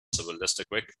possible. Just a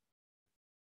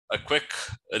quick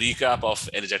recap of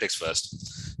energetics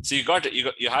first. So you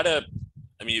had a,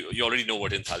 I mean, you already know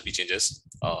what enthalpy change is.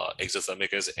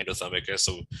 Exothermic is, endothermic is.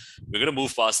 So we're going to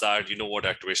move past that. You know what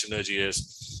activation energy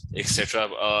is, etc.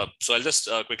 So I'll just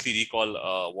quickly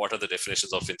recall what are the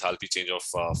definitions of enthalpy change of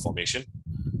formation.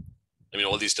 I mean,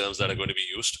 all these terms that are going to be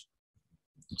used.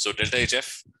 So delta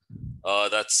HF,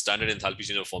 that's standard enthalpy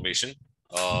change of formation.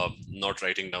 Not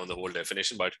writing down the whole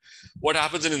definition, but what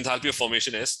happens in enthalpy of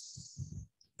formation is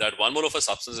that 1 mole of a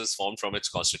substance is formed from its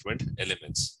constituent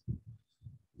elements.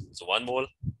 So 1 mole,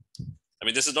 I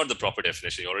mean, this is not the proper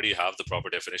definition. You already have the proper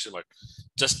definition, but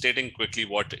just stating quickly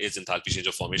what is enthalpy change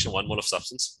of formation, 1 mole of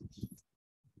substance.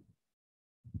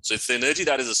 So it's the energy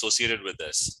that is associated with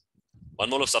this. 1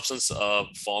 mole of substance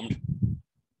formed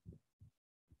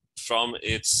from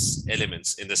its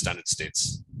elements in the standard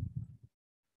states.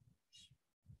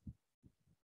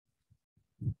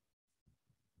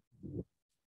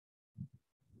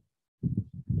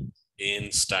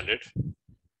 In standard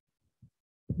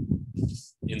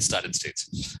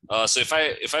states. So if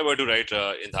I were to write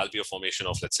enthalpy of formation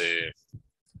of, let's say,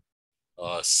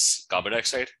 carbon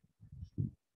dioxide,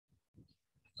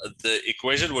 the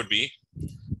equation would be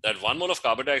that 1 mole of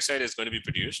carbon dioxide is going to be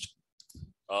produced,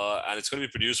 and it's going to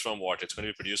be produced from what? It's going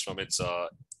to be produced from its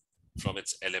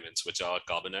elements, which are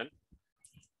carbon and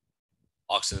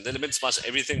oxygen. The elements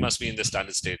everything must be in the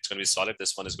standard state. It's going to be solid.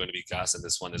 This one is going to be gas, and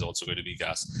this one is also going to be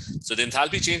gas. So the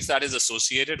enthalpy change that is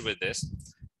associated with this,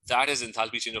 that is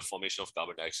enthalpy change of formation of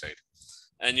carbon dioxide.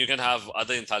 And you can have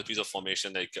other enthalpies of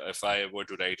formation. Like if I were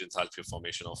to write enthalpy of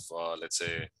formation of, let's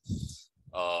say,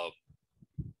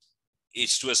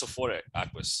 H2SO4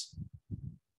 aqueous,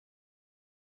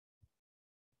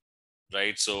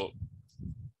 right? So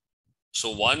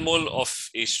 1 mole of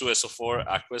H2SO4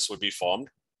 aqueous would be formed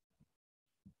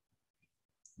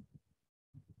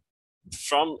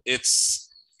from its,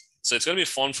 so it's going to be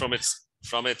formed from its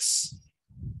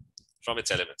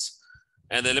elements,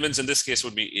 and the elements in this case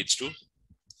would be H2,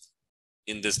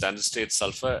 in this standard state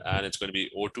sulfur, and it's going to be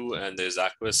O2, and there's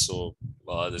aqueous. So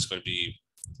there's going to be,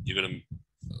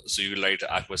 so you will write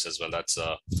aqueous as well.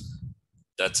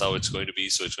 That's how it's going to be.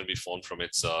 So it's going to be formed from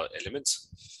its elements.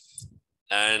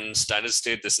 And standard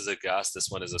state, this is a gas, this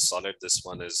one is a solid, this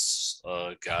one is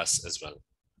a gas as well.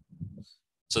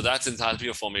 So that's enthalpy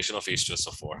of formation of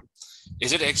H2SO4.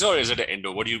 Is it exo or is it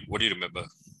endo? What do you remember?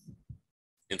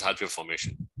 Enthalpy of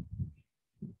formation.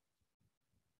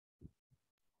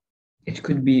 It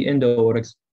could be endo or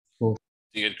exo.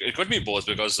 It could be both,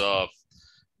 because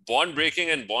bond breaking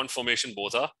and bond formation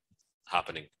both are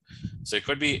happening. So it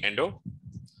could be endo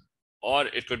or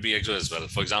it could be exo as well.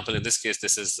 For example, in this case,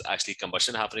 this is actually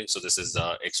combustion happening. So this is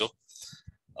exo.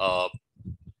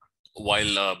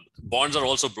 While bonds are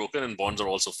also broken and bonds are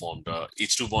also formed.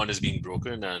 H2 bond is being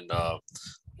broken and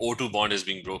O2 bond is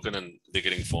being broken and they're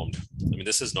getting formed. I mean,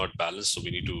 this is not balanced, so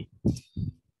we need to,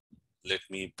 let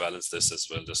me balance this as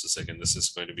well. Just a second. This is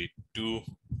going to be two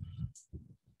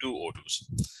O2s.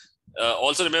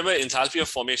 Also remember, enthalpy of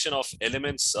formation of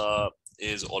elements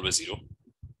is always 0.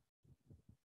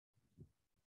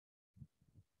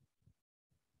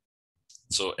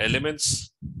 So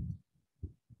elements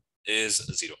is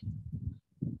 0.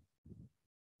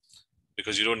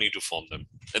 Because you don't need to form them.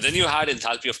 And then you had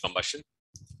enthalpy of combustion.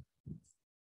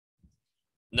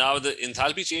 Now the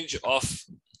enthalpy change of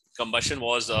combustion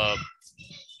was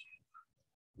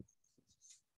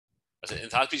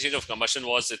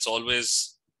it's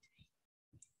always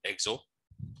exo.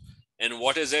 And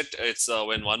what is it? It's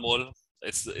when 1 mole,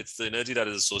 it's the energy that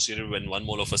is associated when 1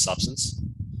 mole of a substance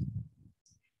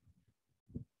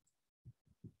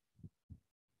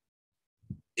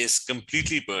is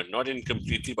completely burned, not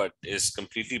incompletely, but is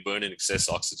completely burned in excess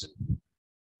oxygen.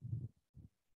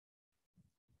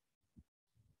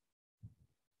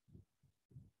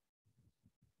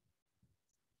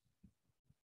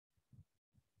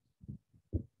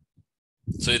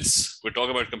 So we're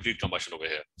talking about complete combustion over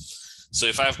here. So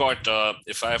if I've got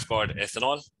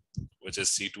ethanol, which is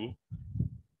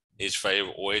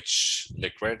C2H5OH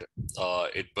liquid,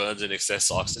 it burns in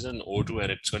excess oxygen, O2,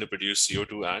 and it's going to produce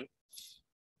CO2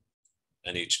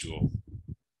 and H2O.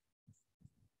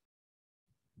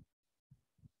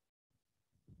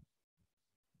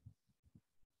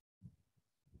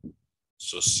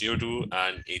 So CO2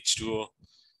 and H2O,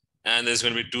 and there's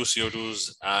going to be 2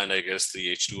 CO2s and I guess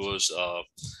 3 H2Os.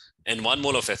 And 1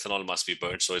 mole of ethanol must be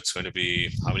burned. So it's going to be,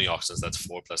 how many oxygens? That's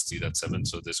 4 plus 3, that's 7.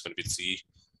 So there's going to be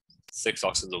 6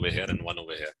 oxygens over here and 1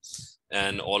 over here.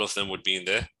 And all of them would be in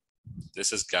there.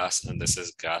 This is gas and this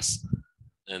is gas.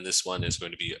 And this one is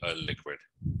going to be a liquid.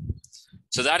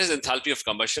 So that is enthalpy of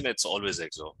combustion. It's always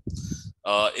exo.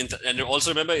 And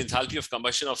also remember, enthalpy of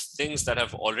combustion of things that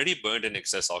have already burned in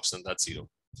excess oxygen, that's 0.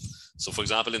 So for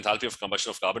example, enthalpy of combustion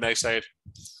of carbon dioxide,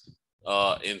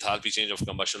 enthalpy change of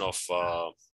combustion of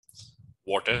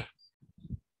water,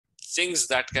 things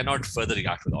that cannot further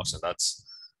react with oxygen, that's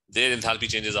their enthalpy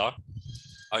changes are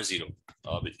 0,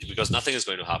 because nothing is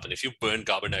going to happen. If you burn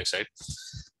carbon dioxide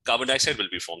will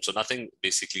be formed, so nothing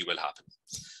basically will happen.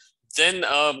 Then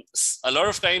a lot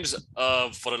of times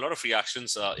for a lot of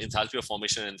reactions, enthalpy of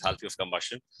formation and enthalpy of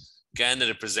combustion can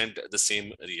represent the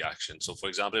same reaction. So for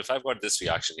example, if I've got this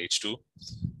reaction H2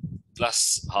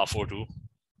 plus half O2,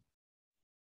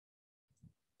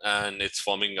 and it's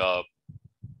forming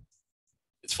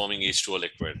H2O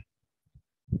liquid.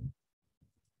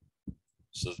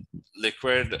 So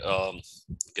liquid,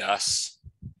 gas.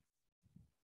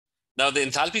 Now the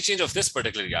enthalpy change of this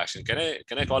particular reaction, can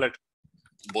I call it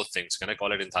both things? Can I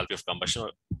call it enthalpy of combustion,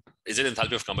 or is it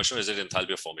enthalpy of combustion, or is it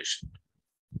enthalpy of formation?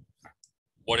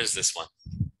 What is this one?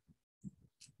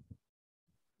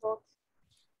 Both.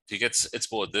 It's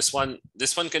both. This one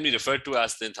can be referred to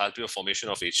as the enthalpy of formation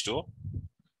of H2O.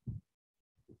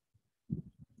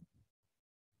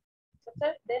 So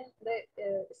sir, then the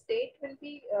state will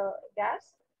be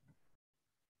gas.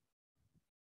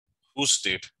 Whose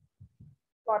state?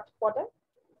 Water.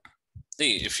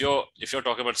 If you're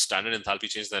talking about standard enthalpy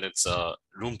change, then it's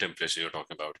room temperature you're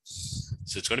talking about.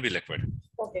 So it's going to be liquid.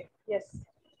 Okay. Yes.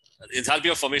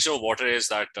 Enthalpy of formation of water is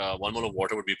that 1 mole of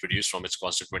water would be produced from its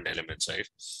constituent elements, right?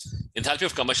 Enthalpy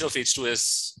of combustion of H2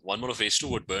 is 1 mole of H2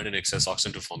 would burn in excess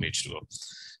oxygen to form H2O.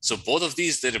 So both of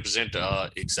these, they represent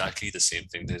exactly the same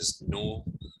thing. There's no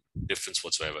difference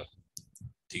whatsoever.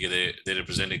 They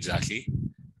represent exactly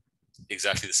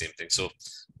the same thing. So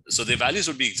their values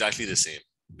would be exactly the same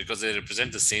because they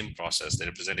represent the same process. They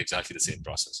represent exactly the same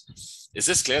process. Is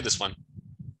this clear, this one?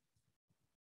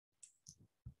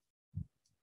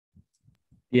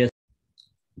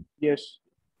 Yes.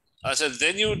 So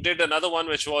then you did another one,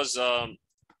 which was, so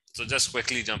just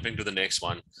quickly jumping to the next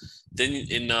one. Then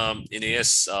in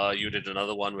AS, you did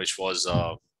another one, which was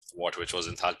which was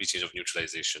enthalpy change of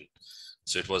neutralization.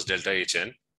 So it was delta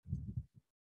HN.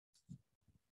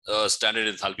 Standard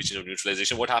enthalpy change of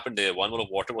neutralization. What happened there? 1 mole of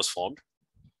water was formed.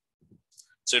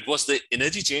 So it was the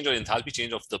energy change or enthalpy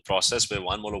change of the process where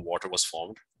 1 mole of water was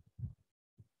formed.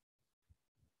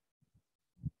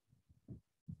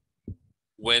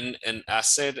 When an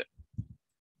acid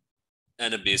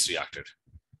and a base reacted.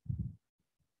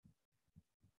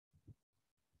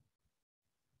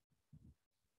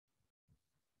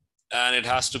 And it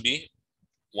has to be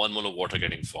 1 mole of water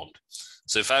getting formed.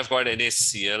 So if I've got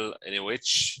NaCl,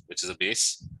 NaOH, which is a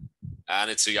base,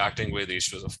 and it's reacting with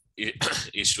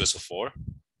H2SO4.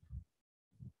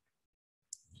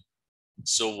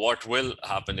 So what will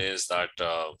happen is that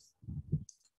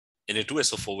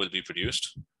Na2SO4 will be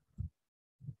produced.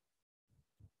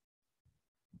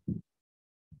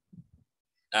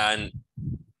 And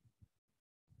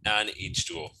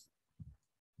H2O.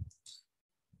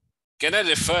 Can I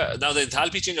refer, now the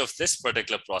enthalpy change of this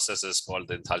particular process is called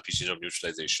the enthalpy change of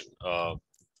neutralization.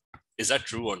 Is that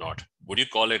true or not? Would you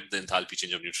call it the enthalpy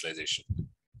change of neutralization?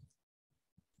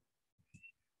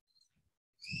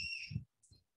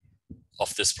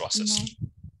 Of this process? No.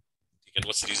 And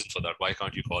what's the reason for that? Why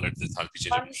can't you call it the enthalpy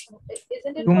change of neutralization?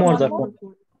 Isn't it 2 moles one of more?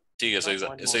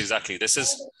 So exactly, this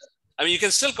is, I mean, you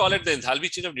can still call it the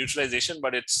enthalpy change of neutralization,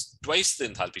 but it's twice the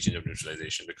enthalpy change of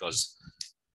neutralization because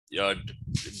you're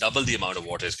double the amount of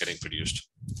water is getting produced.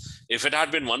 If it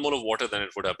had been 1 mole of water, then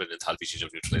it would have been enthalpy change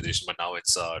of neutralization, but now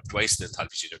it's twice the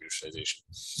enthalpy change of neutralization.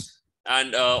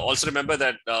 And also remember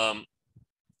that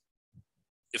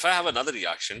if I have another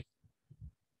reaction,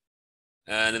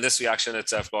 and in this reaction,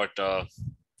 it's I've got barium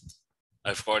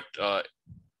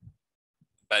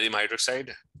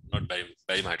hydroxide, not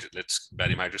barium hydroxide, it's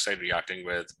barium hydroxide reacting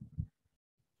with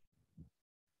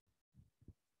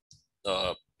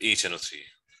HNO3.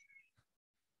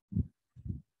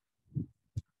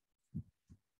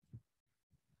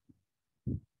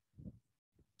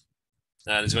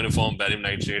 And it's going to form barium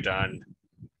nitrate and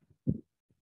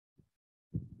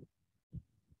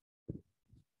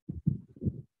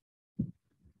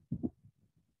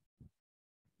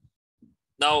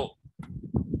now,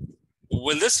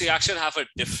 will this reaction have a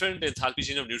different enthalpy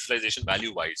change of neutralization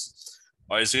value wise?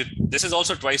 Or is it, this is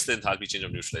also twice the enthalpy change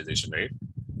of neutralization, right?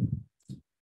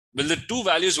 Will the two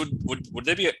values, would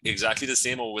they be exactly the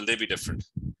same or will they be different?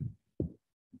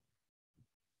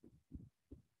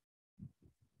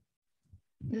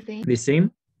 The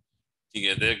same?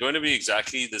 Yeah, they're going to be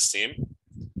exactly the same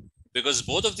because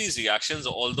both of these reactions,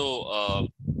 although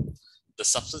the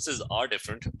substances are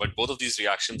different, but both of these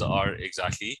reactions are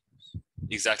exactly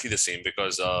the same,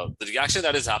 because the reaction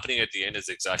that is happening at the end is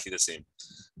exactly the same.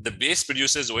 The base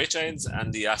produces OH ions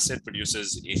and the acid produces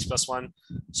H+1.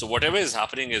 So whatever is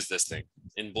happening is this thing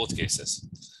in both cases.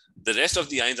 The rest of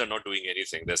the ions are not doing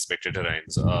anything. They're spectator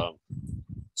ions.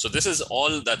 So this is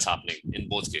all that's happening in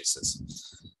both cases.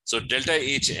 So delta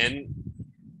HN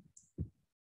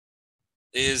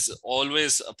is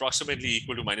always approximately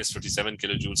equal to minus 57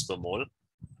 kilojoules per mole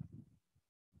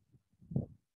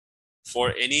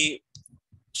for any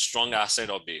strong acid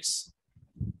or base.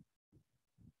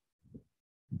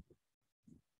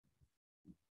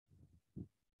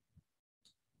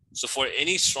 So for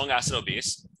any strong acid or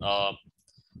base,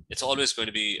 it's always going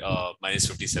to be minus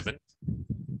 57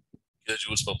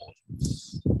 kilojoules per mole.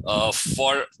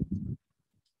 For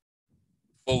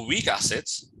weak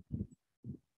acids,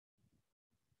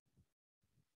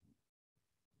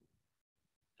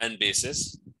 and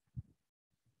bases,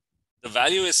 the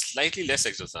value is slightly less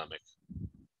exothermic.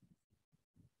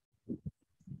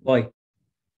 Why?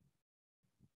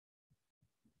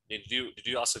 Did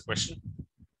you ask a question?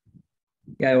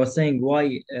 Yeah, I was saying,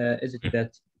 why is it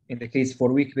that in the case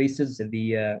for weak bases,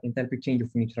 the enthalpy change of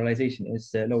neutralization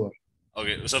is lower?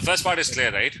 Okay, so first part is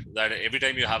clear, right? That every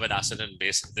time you have an acid and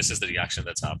base, this is the reaction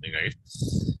that's happening, right?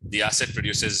 The acid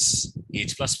produces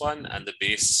H+1 and the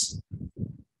base,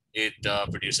 it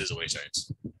produces OH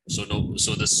ions. So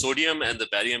the sodium and the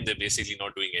barium, they're basically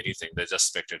not doing anything. They're just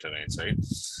spectator ions, right?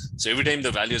 So every time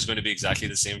the value is going to be exactly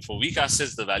the same. For weak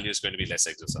acids, the value is going to be less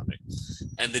exothermic.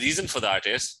 And the reason for that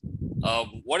is,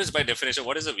 what is by definition,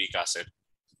 what is a weak acid?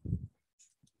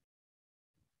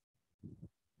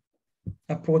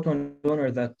 A proton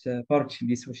donor that partially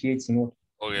dissociates in water.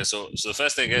 Okay, so the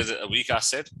first thing is a weak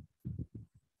acid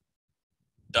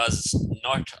does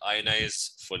not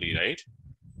ionize fully, right?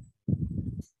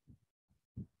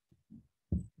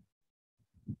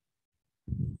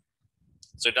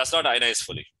 So it does not ionize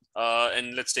fully.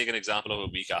 And let's take an example of a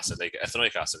weak acid, like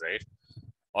ethanoic acid, right?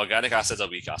 Organic acids are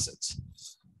weak acids.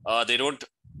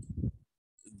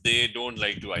 They don't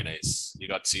like to ionize. You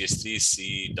got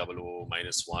CH3, COO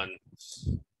 -1,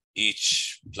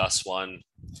 H+1.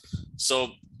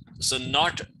 So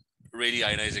not really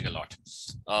ionizing a lot.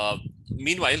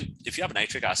 Meanwhile, if you have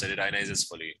nitric acid, it ionizes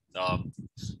fully.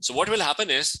 So what will happen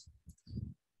is,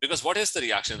 because what is the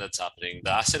reaction that's happening?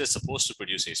 The acid is supposed to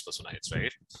produce H+1 ions,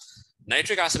 right?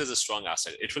 Nitric acid is a strong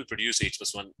acid. It will produce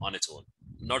H+1 on its own.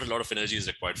 Not a lot of energy is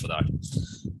required for that.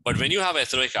 But when you have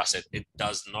ethanoic acid, it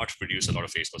does not produce a lot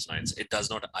of H+ ions. It does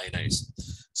not ionize.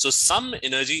 So some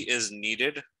energy is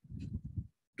needed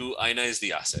to ionize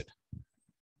the acid.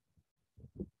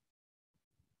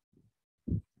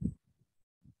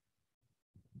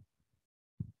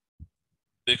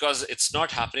 Because it's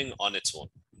not happening on its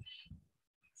own.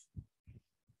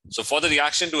 So for the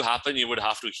reaction to happen, you would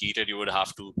have to heat it. You would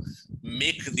have to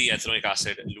make the ethanoic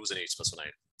acid lose an H+1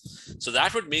 ion. So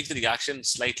that would make the reaction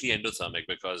slightly endothermic,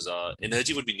 because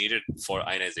energy would be needed for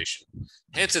ionization.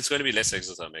 Hence, it's going to be less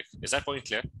exothermic. Is that point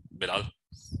clear, Bilal?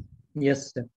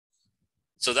 Yes, sir.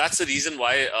 So that's the reason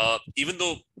why, even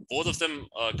though both of them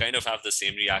kind of have the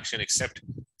same reaction, except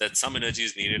that some energy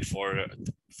is needed for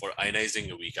ionizing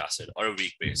a weak acid or a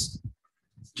weak base.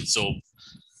 So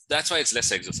that's why it's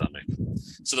less exothermic.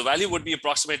 So the value would be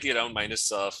approximately around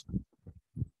minus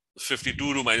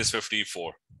 52 to minus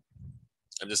 54.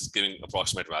 I'm just giving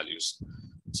approximate values.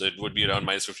 So it would be around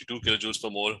minus 52 kilojoules per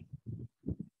mole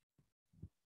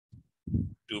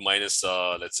to minus,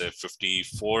 let's say,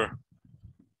 54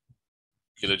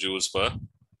 kilojoules per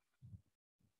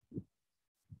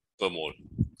mole.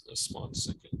 Just 1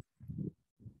 second.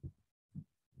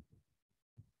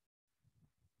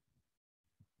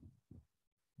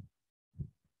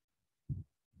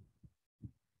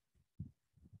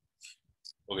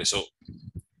 Okay, so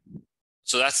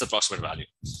that's the approximate value.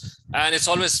 And it's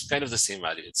always kind of the same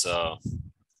value. It's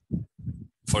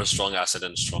for a strong acid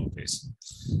and strong base.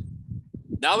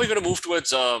 Now we're going to move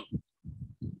towards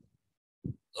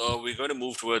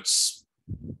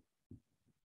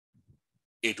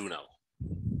A2 now.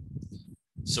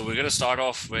 So we're going to start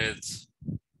off with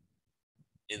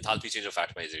enthalpy change of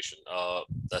atomization.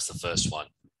 That's the first one.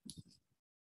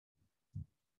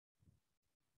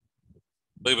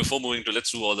 But before moving to, let's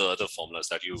do all the other formulas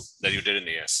that you did in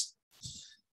AS.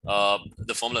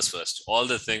 The formulas first. All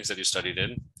the things that you studied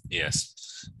in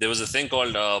AS. There was a thing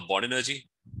called bond energy.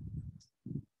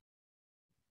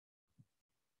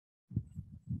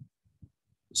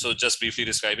 So just briefly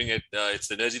describing it, it's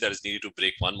the energy that is needed to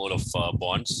break 1 mole of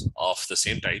bonds of the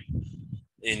same type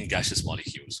in gaseous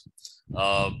molecules.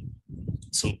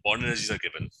 So bond energies are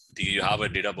given. You have a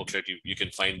data booklet, you can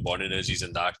find bond energies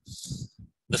in that.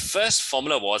 The first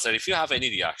formula was that if you have any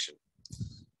reaction,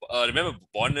 remember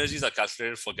bond energies are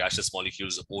calculated for gaseous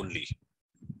molecules only.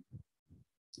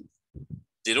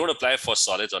 They don't apply for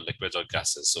solids or liquids or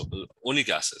gases, so only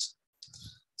gases.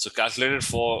 So calculated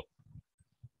for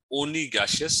only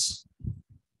gaseous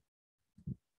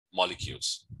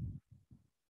molecules.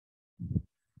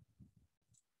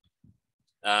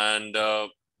 And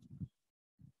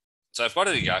so I've got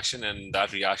a reaction, and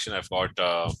that reaction I've got,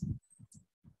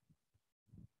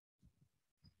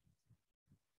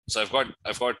 so I've got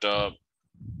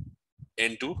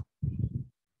N2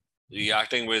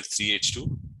 reacting with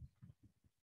 3H2,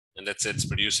 and let's say it's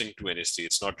producing 2NH3.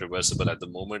 It's not reversible at the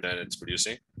moment, and it's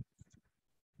producing.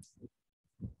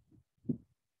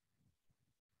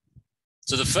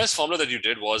 So the first formula that you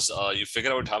did was you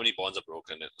figure out how many bonds are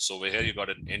broken. So over here you got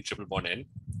an N triple bond N.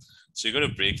 So you're going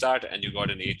to break that, and you got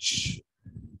an H2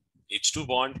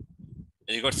 bond,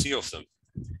 and you got 3 of them.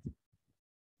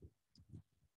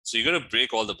 So you're going to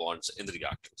break all the bonds in the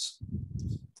reactants.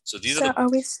 So these are the. Are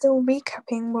we still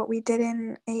recapping what we did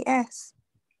in AS?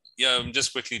 Yeah, I'm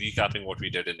just quickly recapping what we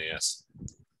did in AS.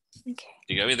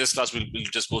 Okay. I mean, this class we'll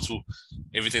just go through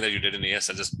everything that you did in AS.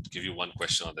 I'll just give you one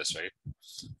question on this, right?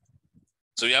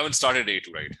 So we haven't started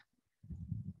A2, right?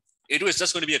 A2 is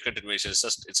just going to be a continuation. It's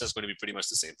just going to be pretty much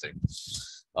the same thing.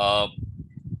 About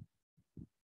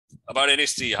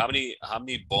NH3, how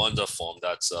many bonds are formed?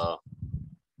 That's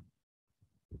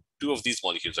 2 of these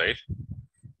molecules, right?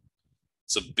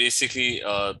 So basically,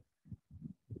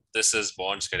 this is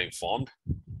bonds getting formed.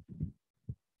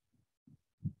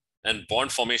 And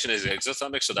bond formation is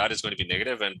exothermic, so that is going to be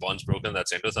negative, and bonds broken,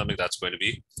 that's endothermic, that's going to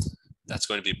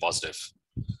be positive.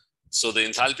 So the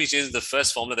enthalpy change, the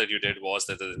first formula that you did was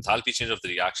that the enthalpy change of the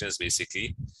reaction is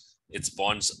basically it's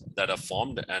bonds that are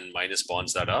formed and minus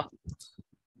bonds that are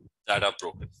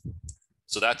broken.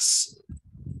 So that's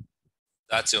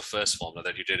your first formula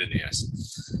that you did in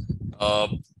AS.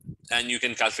 And you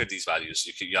can calculate these values.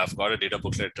 You have got a data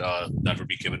booklet that would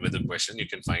be given with the question. You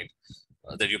can find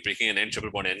that you're breaking an N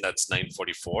triple bond N, that's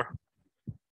 944.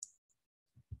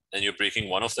 And you're breaking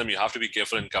one of them. You have to be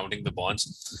careful in counting the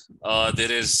bonds.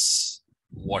 There's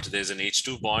an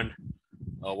H2 bond.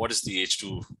 What is the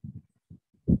H2?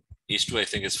 H2, I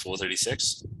think, is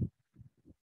 436.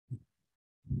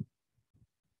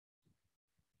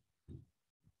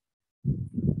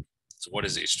 So what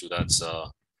is H2? That's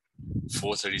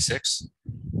 436.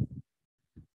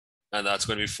 And that's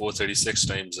going to be 436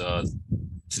 times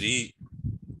 3.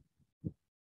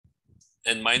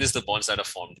 And minus the bonds that are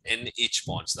formed, NH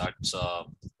bonds, that's,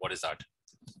 what is that?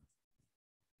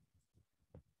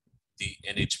 The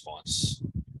NH bonds.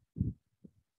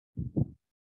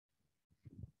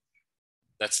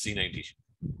 That's 390.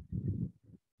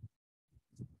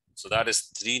 So that is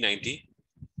 390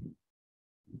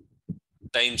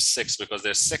 times 6, because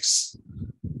there's 6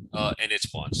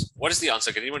 NH bonds. What is the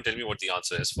answer? Can anyone tell me what the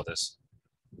answer is for this?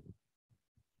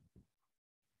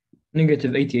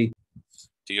 Negative 88.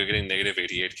 So you're getting negative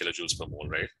 88 kilojoules per mole,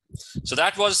 right? So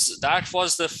that was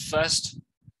the first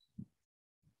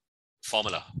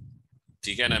formula.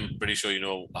 And I'm pretty sure you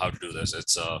know how to do this.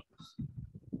 It's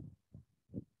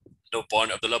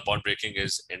Abdullah, bond breaking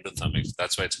is endothermic.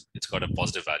 That's why it's got a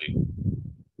positive value.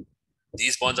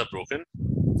 These bonds are broken.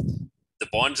 The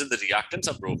bonds in the reactants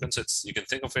are broken. So you can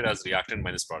think of it as reactant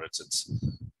minus products. It's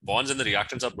bonds in the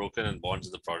reactants are broken and bonds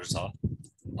in the products are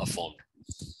formed.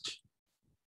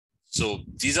 So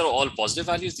these are all positive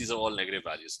values. These are all negative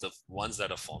values, the ones that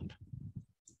are formed.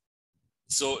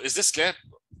 So is this clear?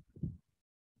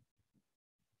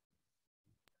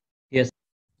 Yes.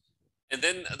 And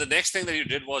then the next thing that you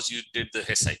did was you did the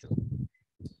Hess cycle,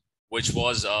 which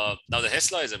was, now the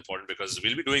Hess law is important because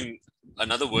we'll be doing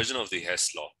another version of the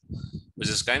Hess law, which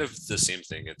is kind of the same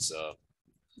thing. It's,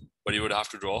 but you would have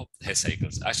to draw Hess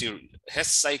cycles. Actually,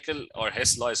 Hess cycle or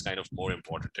Hess law is kind of more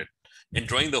important in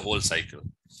drawing the whole cycle.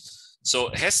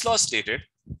 So Hess law stated,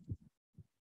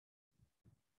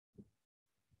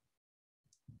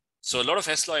 so a lot of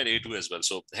Hess law in A2 as well.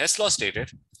 So Hess law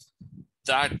stated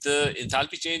that the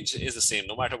enthalpy change is the same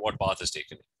no matter what path is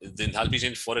taken. The enthalpy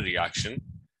change for a reaction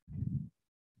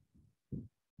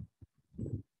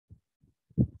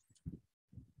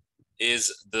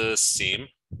is the same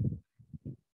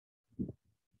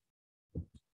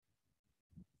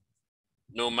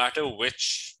no matter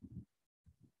which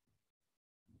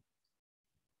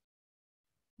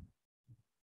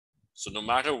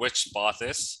path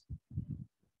is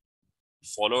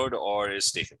followed or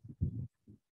is taken.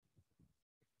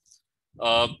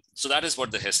 So that is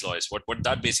what the Hess law is. What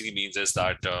that basically means is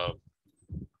that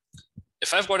if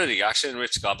if I've got a reaction in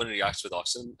which carbon reacts with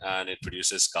oxygen and it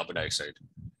produces carbon dioxide.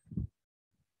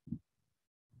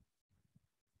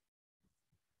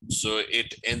 So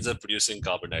it ends up producing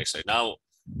carbon dioxide. Now,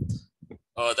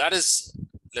 that is,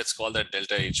 let's call that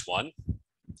delta H1.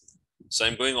 So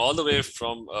I'm going all the way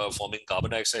from forming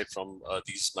carbon dioxide from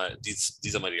these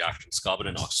are my reactants, carbon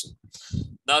and oxygen.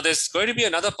 Now there's going to be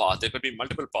another path. There could be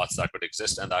multiple paths that could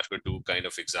exist and that could do kind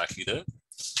of exactly the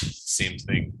same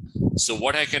thing. So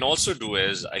what I can also do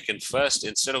is I can first,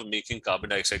 instead of making carbon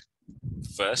dioxide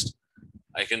first,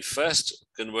 I can first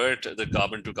convert the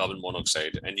carbon to carbon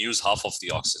monoxide and use half of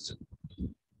the oxygen.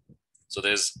 So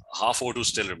there's half O2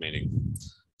 still remaining.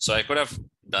 So I could have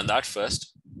done that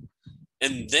first.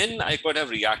 And then I could have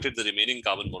reacted the remaining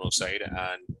carbon monoxide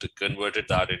and converted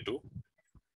that into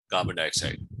carbon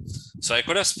dioxide. So I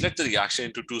could have split the reaction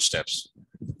into 2 steps.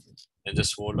 And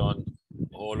just hold on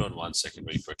 1 second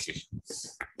very quickly.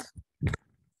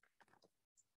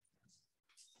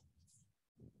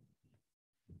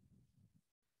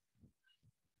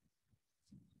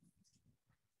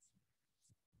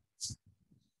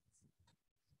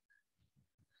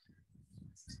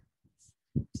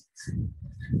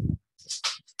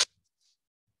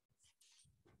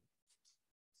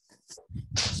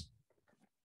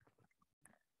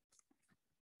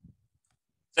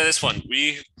 So this one,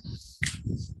 we've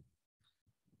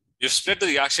split the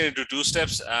reaction into 2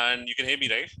 steps, and you can hear me,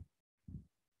 right?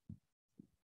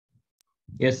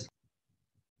 Yes.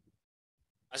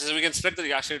 I said we can split the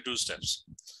reaction into 2 steps.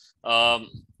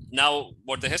 Now,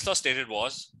 what the Hess law stated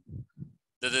was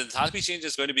that the enthalpy change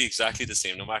is going to be exactly the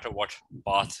same no matter what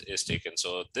path is taken.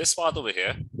 So this path over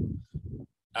here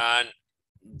and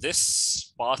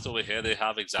this path over here, they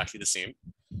have exactly the same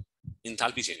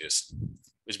enthalpy changes,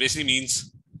 which basically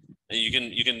means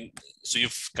so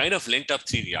you've kind of linked up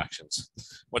 3 reactions.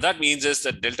 What that means is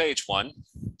that delta H1,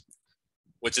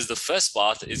 which is the first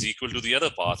path, is equal to the other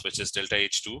path, which is delta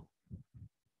H2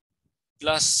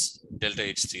 plus delta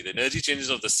H3. The energy changes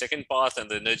of the second path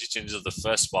and the energy changes of the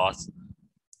first path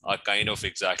are kind of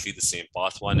exactly the same.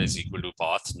 Path 1 is equal to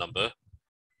path number,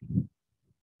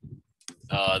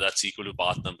 that's equal to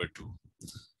path number 2.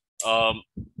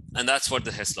 And that's what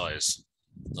the Hess law is.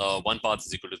 One path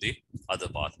is equal to the other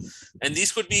path. And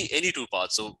these could be any 2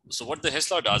 paths. So what the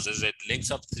Hess law does is it links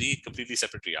up 3 completely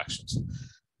separate reactions.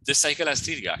 This cycle has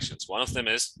 3 reactions. One of them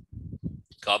is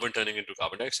carbon turning into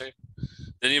carbon dioxide.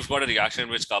 Then you've got a reaction in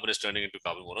which carbon is turning into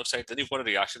carbon monoxide. Then you've got a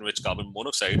reaction in which carbon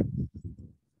monoxide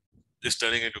is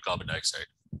turning into carbon dioxide.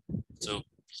 So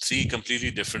 3 completely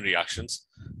different reactions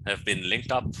have been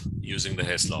linked up using the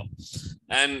Hess law.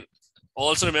 And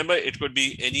also remember, it could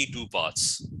be any 2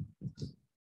 paths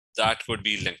that could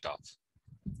be linked up,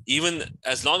 even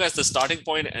as long as the starting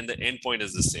point and the end point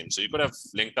is the same. So you could have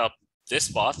linked up this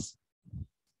path.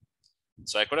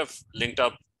 So I could have linked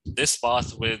up this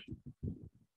path with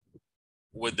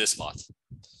this path.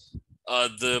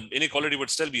 The inequality would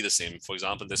still be the same. For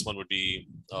example, this one would be,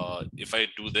 if I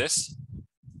do this,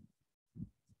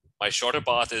 my shorter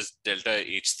path is delta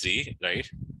H3, right?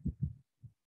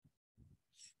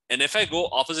 And if I go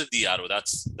opposite the arrow,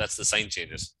 that's the sign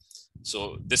changes.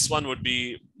 So this one would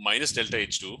be minus delta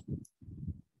H2.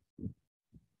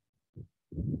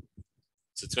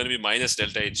 So it's going to be minus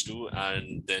delta H2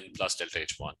 and then plus delta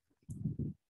H1.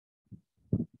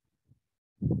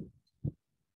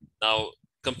 Now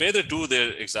compare the 2,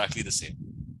 they're exactly the same.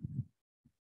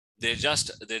 They're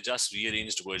just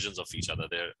rearranged versions of each other.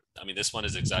 I mean, this one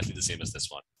is exactly the same as this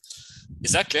one.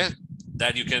 Is that clear?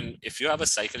 That you can, if you have a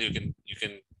cycle, you can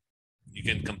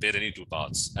compare any 2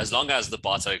 paths as long as the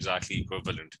paths are exactly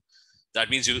equivalent. That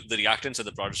means the reactants and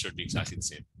the products should be exactly the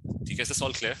same. Is this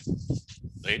all clear?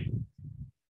 Right?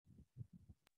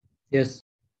 Yes.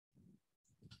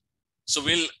 So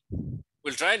we'll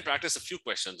try and practice a few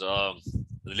questions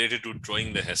related to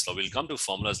drawing the Hess law. We'll come to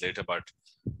formulas later, but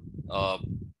a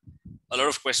lot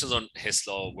of questions on Hess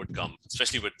law would come,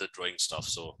 especially with the drawing stuff.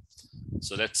 So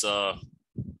let's do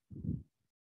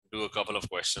a couple of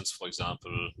questions, for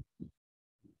example.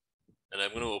 And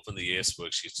I'm going to open the AS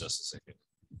worksheet just a second.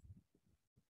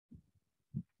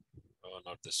 Oh,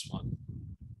 not this one.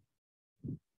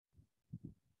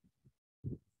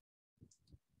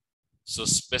 So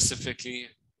specifically,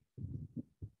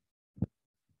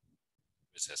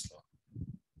 Miss Hess law.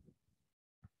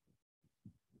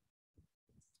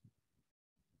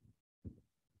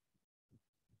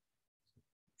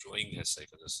 Drawing Hess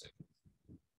cycle, just a second.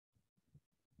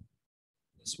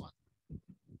 This one.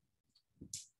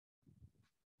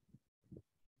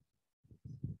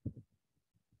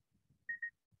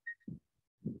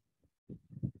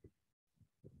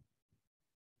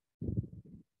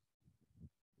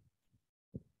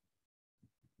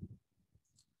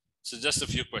 So just a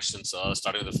few questions,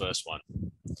 starting with the first one.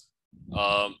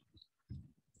 I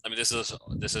mean, this is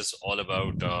all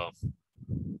about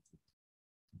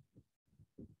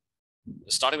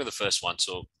starting with the first one.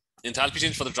 So enthalpy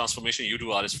change for the transformation U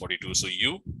to R is 42. So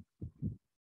U.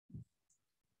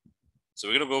 So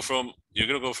you're gonna go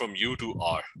from U to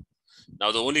R.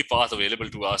 Now the only path available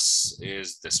to us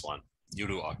is this one, U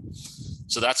to R.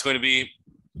 So that's going to be,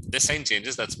 this sign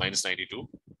changes, that's minus 92.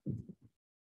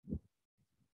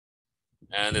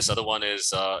 And this other one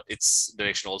is its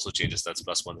direction also changes, that's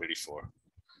plus 134.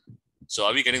 So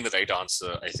are we getting the right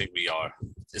answer? I think we are.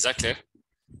 Is that clear?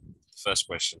 First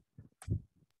question.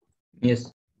 Yes.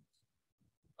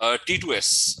 T to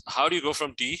S. How do you go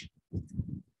from T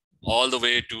all the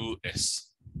way to S?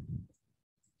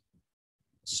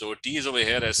 So T is over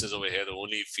here, S is over here. The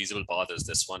only feasible path is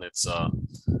this one. It's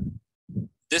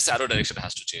this arrow direction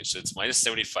has to change. So it's minus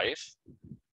 75.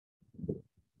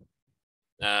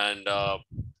 And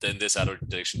then this arrow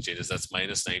direction changes. That's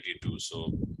minus 92.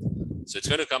 So it's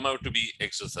going to come out to be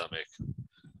exothermic.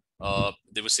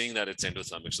 They were saying that it's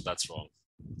endothermic, so that's wrong.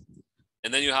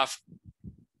 And then you have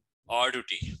R to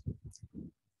T.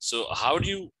 So how do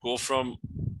you go from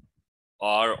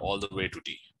R all the way to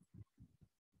T?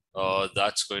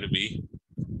 That's going to be,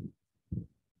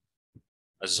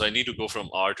 so I need to go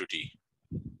from R to T.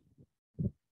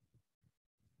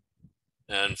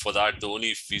 And for that, the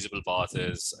only feasible path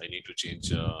is I need to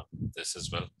change this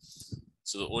as well.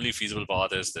 So the only feasible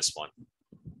path is this one.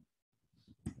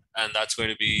 And that's going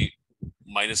to be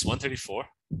minus 134,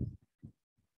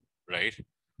 right?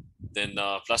 Then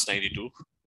plus 92.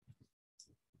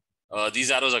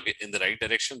 These arrows are in the right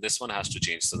direction. This one has to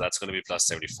change. So that's going to be plus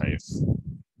 75.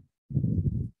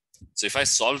 So if I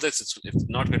solve this, it's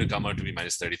not going to come out to be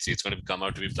minus 33. It's going to come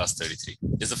out to be plus 33.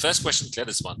 Is the first question clear,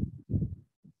 this one?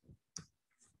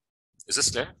 Is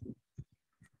this clear?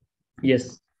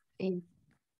 Yes.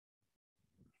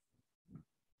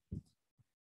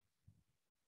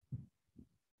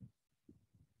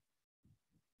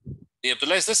 Yeah,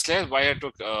 Abdullah, is this clear why I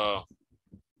took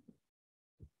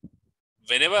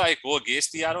whenever I go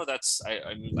against the arrow, that's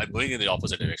I'm going in the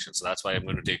opposite direction. So that's why I'm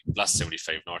going to take plus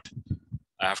 75, not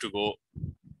I have to go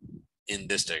in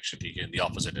this direction, in the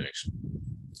opposite direction.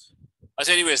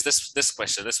 So anyways, this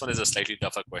question, this one is a slightly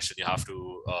tougher question. You have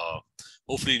to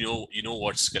hopefully you know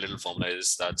what skeletal formula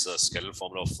is. That's a skeletal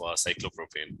formula of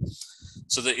cyclopropane.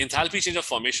 So the enthalpy change of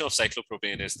formation of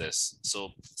cyclopropane is this.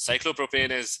 So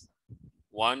cyclopropane is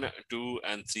 1, 2,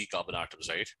 and 3 carbon atoms,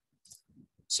 right?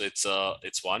 So it's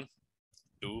 1,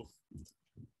 2,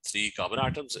 3 carbon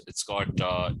atoms. It's got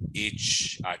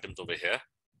H atoms over here.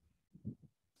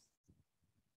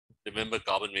 Remember,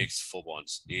 carbon makes 4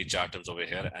 bonds, H atoms over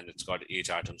here, and it's got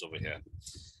H atoms over here.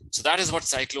 So that is what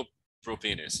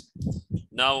cyclopropane is.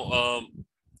 Now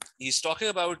he's talking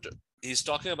about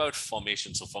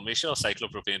formation. So formation of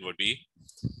cyclopropane would be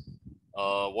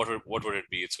what would it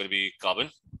be? It's going to be carbon,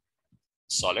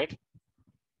 solid,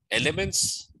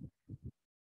 elements,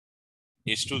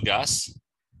 H2 gas,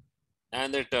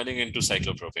 and they're turning into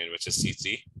cyclopropane, which is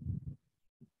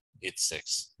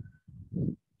C3H6.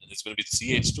 It's going to be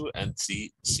CH2 and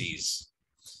 3 Cs.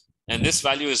 And this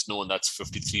value is known, that's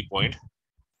 53.3.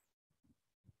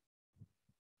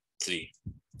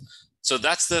 So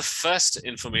that's the first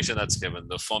information that's given.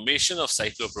 The formation of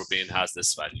cyclopropane has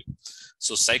this value.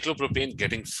 So cyclopropane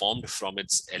getting formed from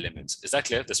its elements. Is that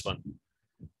clear, this one?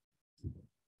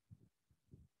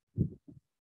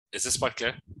 Is this part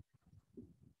clear?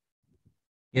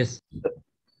 Yes.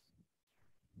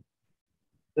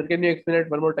 Sir, can you explain it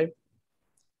one more time?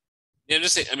 Yeah, I'm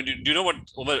just saying, I mean, do you know what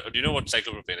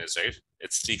cyclopropane is, right?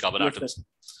 It's 3 carbon atoms. Sir.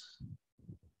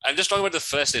 I'm just talking about the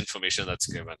first information that's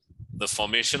given. The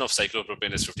formation of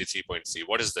cyclopropane is 53.3.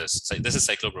 What is this? This is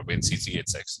cyclopropane,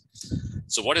 C3H6.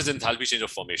 So what is the enthalpy change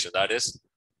of formation? That is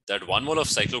that 1 mole of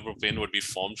cyclopropane would be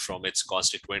formed from its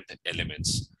constituent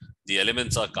elements. The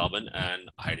elements are carbon and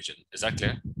hydrogen. Is that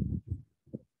clear?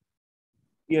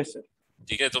 Yes, sir.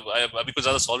 Okay, so because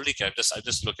I was already I'm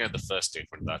just looking at the first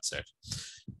statement, that's it.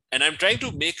 And I'm trying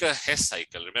to make a Hess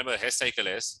cycle. Remember, a Hess cycle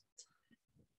is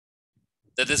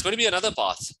that there's going to be another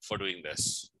path for doing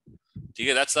this.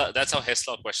 Okay, that's how Hess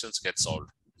Law questions get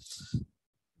solved.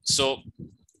 So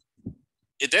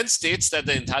it then states that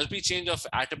the enthalpy change of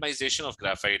atomization of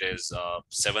graphite is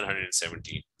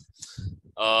 717.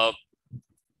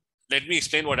 Let me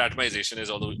explain what atomization is,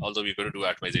 although we're going to do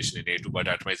atomization in A2, but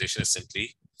atomization is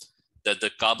simply that the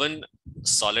carbon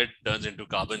solid turns into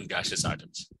carbon gaseous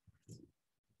atoms.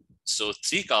 So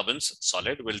 3 carbons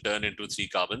solid will turn into 3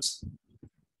 carbons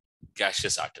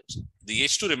gaseous atoms. The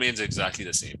H2 remains exactly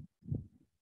the same.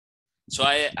 So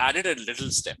I added a little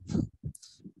step.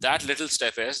 That little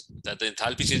step is that the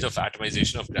enthalpy change of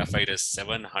atomization of graphite is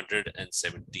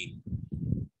 717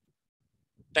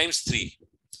 times 3.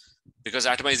 Because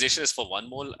atomization is for 1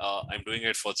 mole, I'm doing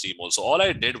it for 3 moles. So all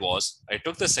I did was I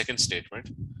took the second statement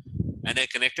and I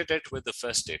connected it with the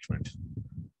first statement.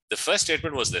 The first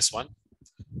statement was this one.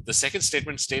 The second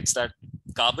statement states that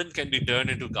carbon can be turned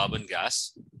into carbon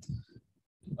gas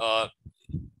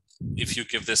if you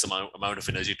give this amount of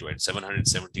energy to it,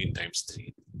 717 times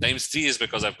 3. Times 3 is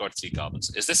because I've got 3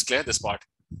 carbons. Is this clear, this part?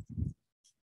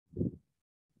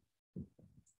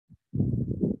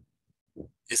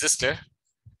 Is this clear?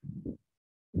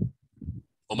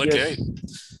 Omar, Yes. clear?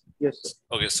 Yes, sir.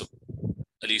 Okay, so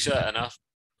Alicia, Anna,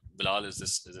 Bilal, is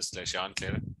this clear? Shan,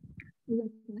 clear?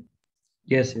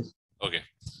 Yes, yes. Okay.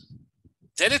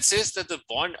 Then it says that the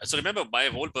bond, so remember my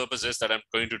whole purpose is that I'm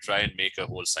going to try and make a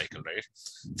whole cycle, right?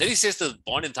 Then he says the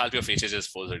bond enthalpy of HH is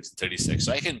 436.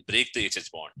 So I can break the HH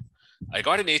bond. I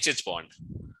got an HH bond.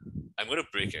 I'm going to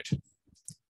break it.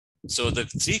 So the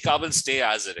 3 carbons stay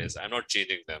as it is. I'm not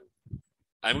changing them.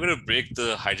 I'm going to break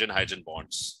the hydrogen-hydrogen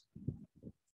bonds.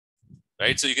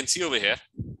 Right? So you can see over here,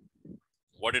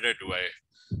 what did I do? I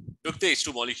took the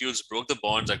H2 molecules, broke the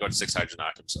bonds, I got 6 hydrogen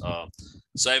atoms.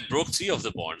 So I broke 3 of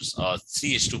the bonds, 3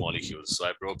 H2 molecules. So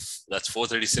I broke, that's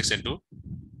 436 into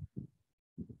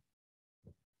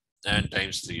and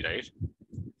times 3, right?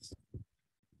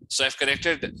 So I've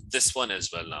connected this one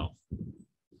as well now.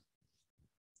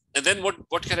 And then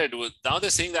what can I do? Now they're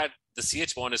saying that the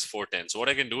CH bond is 410. So what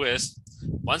I can do is,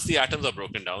 once the atoms are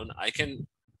broken down, I can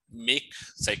make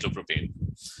cyclopropane.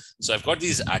 So I've got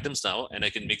these atoms now, and I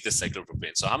can make this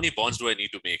cyclopropane. So how many bonds do I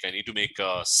need to make? I need to make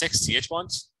 6 CH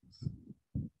bonds.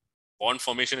 Bond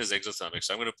formation is exothermic,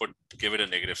 so I'm going to give it a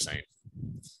negative sign.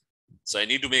 So I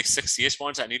need to make 6 CH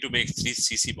bonds. I need to make 3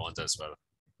 CC bonds as well.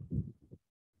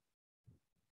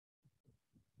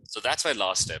 So that's my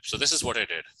last step. So this is what I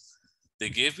did. They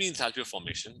gave me enthalpy of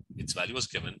formation. Its value was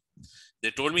given.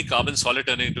 They told me carbon solid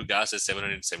turning into gas is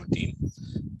 717.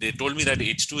 They told me that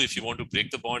H2, if you want to break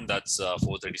the bond, that's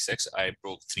 436. I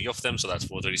broke 3 of them, so that's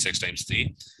 436 times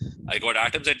 3. I got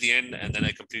atoms at the end, and then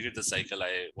I completed the cycle.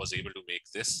 I was able to make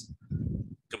this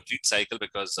complete cycle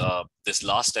because this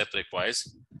last step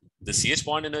requires the CH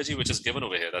bond energy, which is given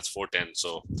over here. That's 410.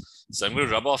 So I'm going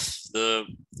to rub off the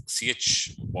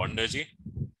CH bond energy,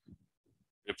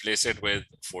 replace it with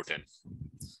 410.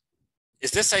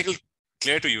 Is this cycle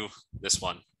clear to you, this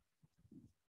one?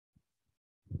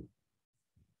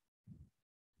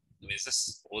 Is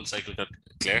this whole cycle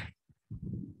clear?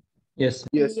 Yes.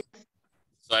 Yes.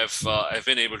 So I've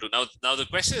been able to now the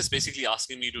question is basically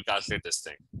asking me to calculate this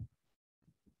thing.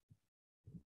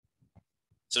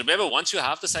 So remember, once you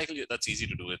have the cycle, that's easy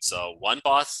to do. It's one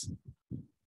path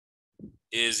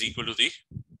is equal to the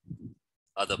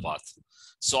other path.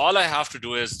 So all I have to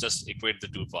do is just equate the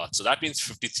 2 paths. So that means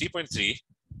 53.3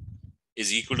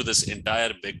 is equal to this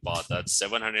entire big path. That's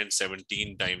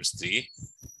 717 times 3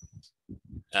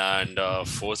 and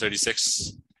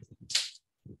 436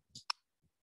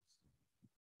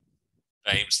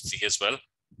 times 3 as well.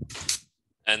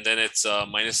 And then it's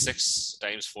minus 6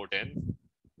 times 410.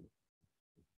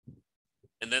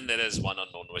 And then there is one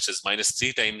unknown, which is minus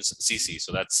 3 times CC.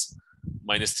 So that's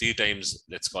minus 3 times,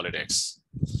 let's call it X.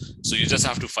 So you just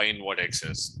have to find what X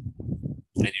is.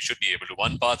 And you should be able to,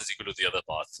 one path is equal to the other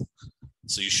path.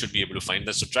 So you should be able to find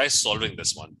that. So try solving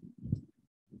this one.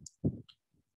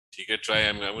 You can try,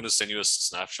 I'm going to send you a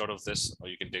snapshot of this, or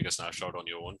you can take a snapshot on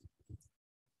your own.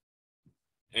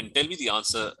 And tell me the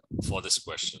answer for this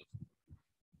question.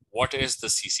 What is the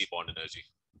CC bond energy?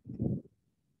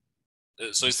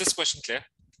 So is this question clear?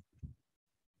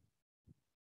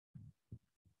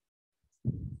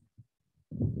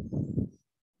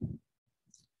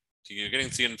 You're getting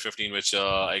 315, which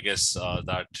I guess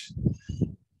that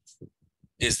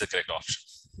is the correct option.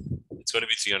 It's going to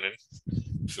be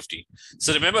 315.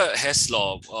 So remember Hess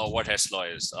Law, what Hess Law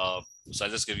is. So I'll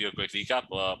just give you a quick recap.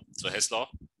 So Hess Law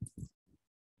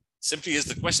simply is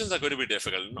the questions are going to be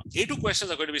difficult. A2 questions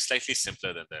are going to be slightly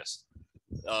simpler than this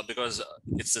because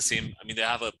it's the same. I mean, they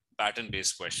have a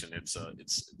pattern-based question. It's a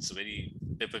very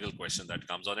typical question that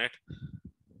comes on it.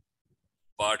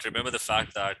 But remember the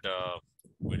fact that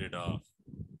we did.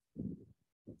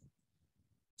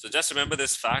 So just remember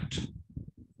this fact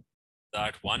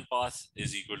that one path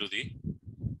is equal to the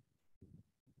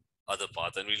other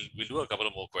path, and we'll do a couple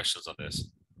of more questions on this.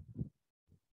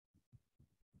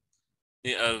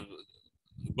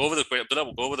 Go over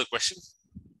the question.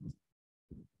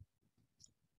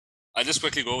 I'll just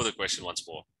quickly go over the question once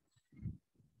more.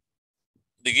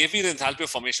 They gave me the enthalpy of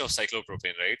formation of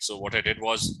cyclopropane, right? So what I did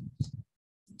was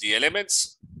the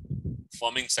elements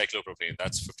forming cyclopropane.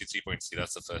 That's 53.3.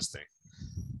 That's the first thing.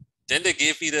 Then they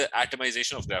gave me the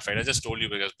atomization of graphite. I just told you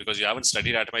because you haven't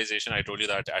studied atomization. I told you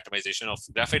that atomization of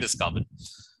graphite is carbon.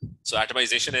 So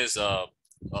atomization is a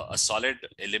solid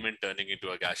element turning into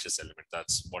a gaseous element.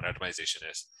 That's what atomization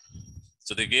is.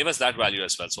 So they gave us that value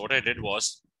as well. So what I did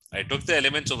was I took the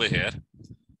elements over here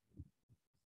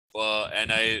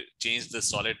and I changed the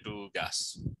solid to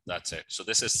gas. That's it. So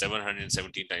this is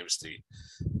 717 times 3.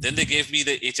 Then they gave me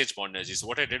the HH bond energy. So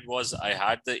what I did was I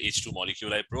had the H2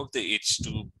 molecule. I broke the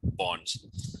H2 bonds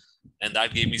and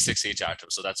that gave me 6 H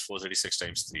atoms. So that's 436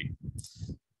 times 3.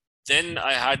 Then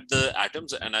I had the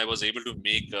atoms and I was able to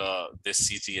make this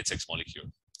C3H6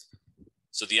 molecule.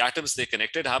 So the atoms they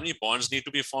connected, how many bonds need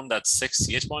to be formed? That's 6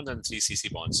 CH bonds and 3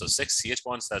 CC bonds. So 6 CH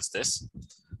bonds, that's this.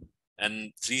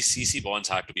 And 3 CC bonds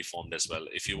had to be formed as well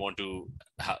if you want to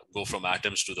go from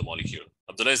atoms to the molecule.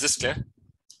 Abdullah, is this clear?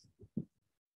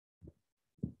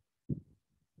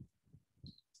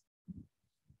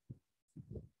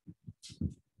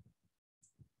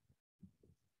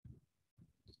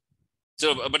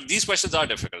 So, but these questions are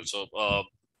difficult.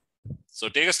 So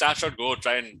take a snapshot, go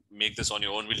try and make this on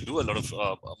your own. We'll do a lot of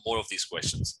more of these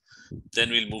questions. Then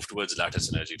we'll move towards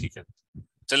lattice energy. Okay?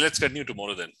 So let's continue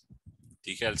tomorrow then.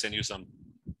 Okay, I'll send you some.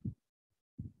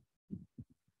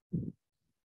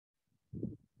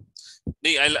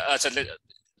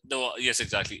 No, yes,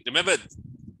 exactly. Remember,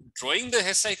 drawing the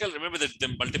Hess cycle, remember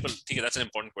the multiple, that's an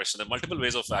important question. The multiple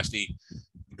ways of actually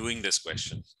doing this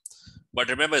question. But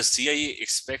remember, CIE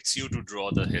expects you to draw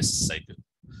the Hess cycle.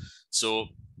 So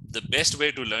the best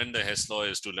way to learn the Hess law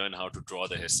is to learn how to draw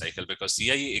the Hess cycle because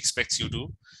CIE expects you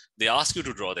to, they ask you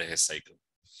to draw the Hess cycle.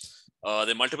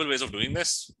 There are multiple ways of doing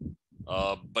this,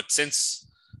 but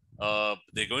since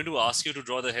they're going to ask you to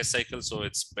draw the Hess cycle, so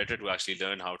it's better to actually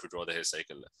learn how to draw the Hess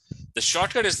cycle. The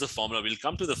shortcut is the formula. We'll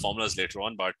come to the formulas later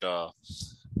on, but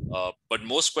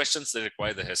most questions they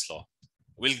require the Hess law.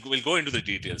 We'll go into the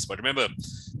details, but remember,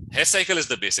 Hess cycle is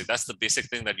the basic. That's the basic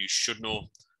thing that you should know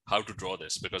how to draw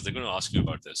this because they're going to ask you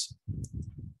about this.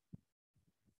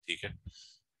 Okay.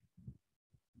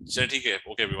 Okay,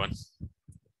 everyone.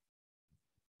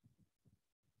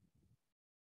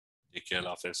 Take care.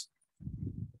 Allah Hafiz.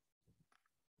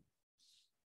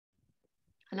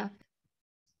 Allah.